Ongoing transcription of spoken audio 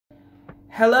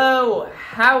Hello,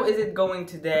 how is it going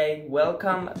today?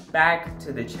 Welcome back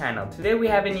to the channel. Today we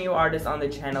have a new artist on the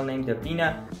channel named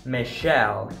Davina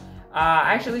Michelle.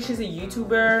 Actually, she's a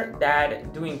YouTuber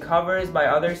that doing covers by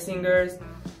other singers,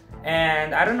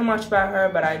 and I don't know much about her,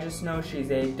 but I just know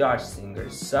she's a Dutch singer.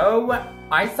 So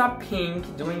I saw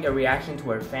Pink doing a reaction to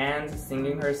her fans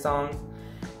singing her songs,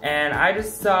 and I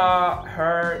just saw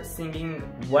her singing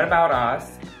What About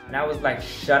Us, and I was like,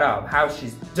 shut up, how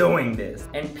she's doing this.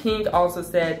 And Pink also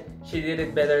said she did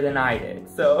it better than I did.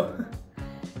 So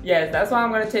yes, that's why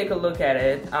I'm gonna take a look at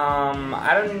it.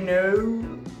 I don't know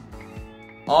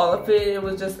all of it. It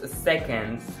was just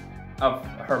seconds of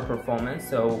her performance,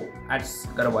 so I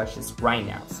just gotta watch this right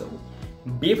now. So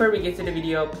before we get to the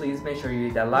video, please make sure you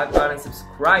hit that like button,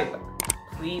 subscribe.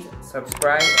 Please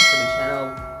subscribe to the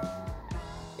channel.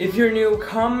 If you're new,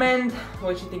 comment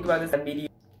what you think about this video.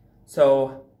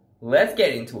 So let's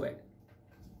get into it.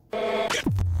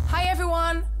 Hi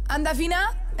everyone, I'm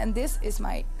Davina, and this is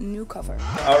my new cover.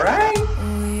 Alright.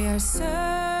 We are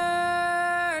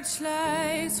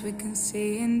searchlights we can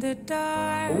see in the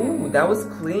dark. Ooh, that was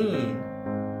clean.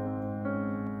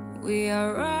 We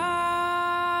are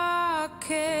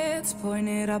rockets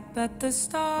pointed up at the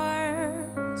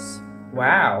stars.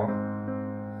 Wow.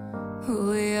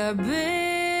 We are billions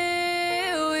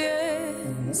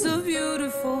of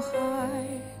beautiful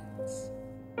hearts,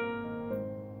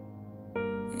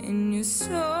 and you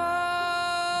sold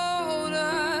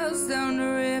us down the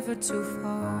river too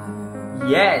far.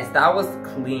 Yes, that was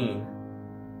clean.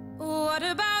 What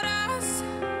about us?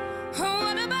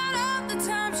 What about all the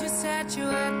times you said you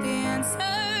had the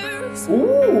answers?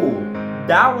 Ooh,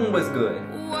 that one was good.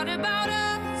 What about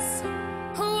us?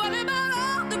 What about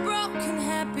all the broken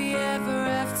happy ever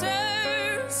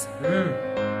afters?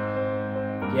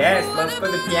 Yes, let's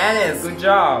put the pianist. Good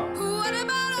job. What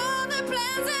about all the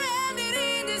plans that ended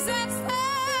in disaster?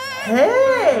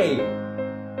 Hey!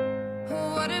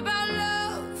 What about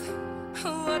love?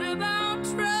 What about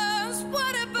trust?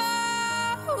 What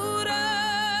about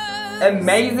us?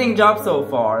 Amazing job so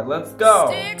far. Let's go.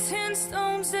 Sticks and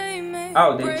stones they may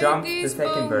Oh, they break jumped the these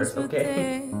second verse. bones, but Okay.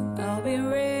 then I'll be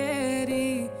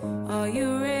ready. Are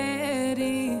you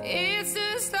ready? It's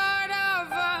the start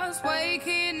of us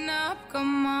waking up.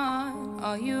 Come on.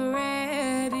 Are you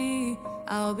ready?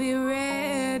 I'll be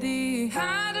ready.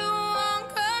 I don't want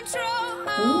control. I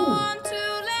want to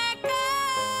let go.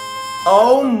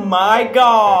 Oh my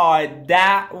god,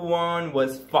 that one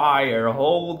was fire.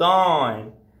 Hold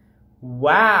on.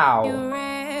 Wow. You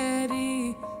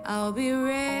ready? I'll be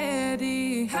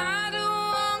ready. I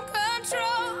don't want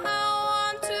control. I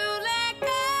want to let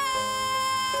go.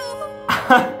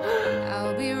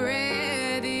 I'll be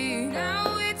ready.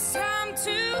 Now it's time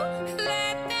to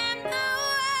let them know.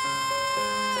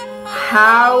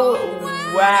 How?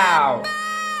 Wow.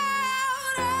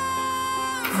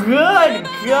 Good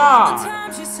God. The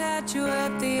times you said you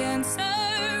had the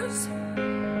answers.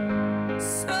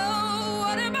 So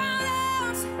what about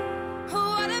us?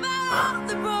 What about all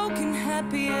the broken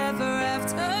happy ever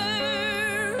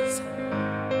afters?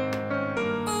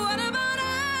 What about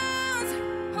us?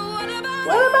 What about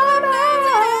What about all the us? plans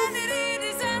that ended in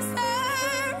disaster?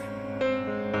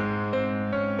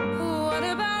 What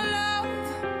about love?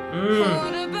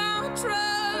 What about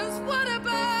trust? What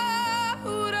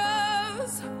about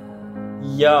us?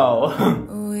 Yo.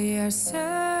 We are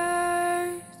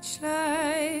searchlights.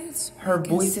 Her we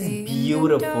can voice see is in the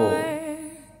beautiful. dark.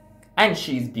 And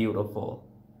she's beautiful.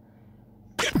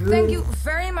 Thank you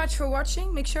very much for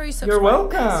watching. Make sure you subscribe. You're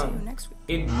and See welcome. you next week.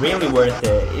 It's really worth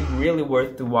it. It's really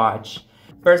worth to watch.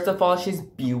 First of all, she's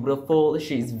beautiful.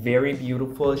 She's very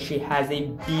beautiful. She has a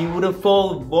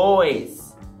beautiful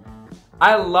voice.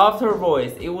 I loved her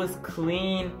voice. It was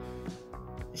clean.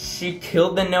 She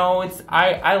killed the notes.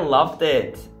 I loved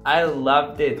it. I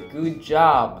loved it. Good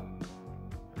job.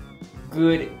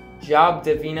 Good job,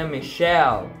 Davina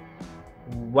Michelle.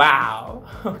 Wow.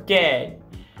 Okay.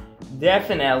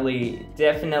 Definitely.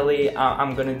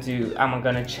 I'm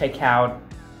gonna check out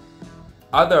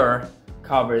other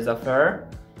covers of her.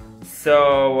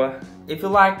 So if you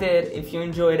liked it, if you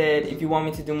enjoyed it, if you want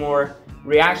me to do more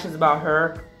reactions about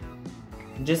her,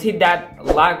 just hit that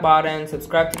like button,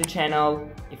 subscribe to the channel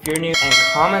if you're new, and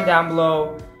comment down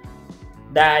below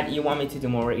that you want me to do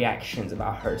more reactions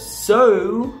about her.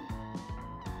 So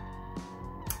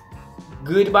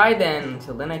goodbye then,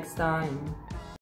 until the next time.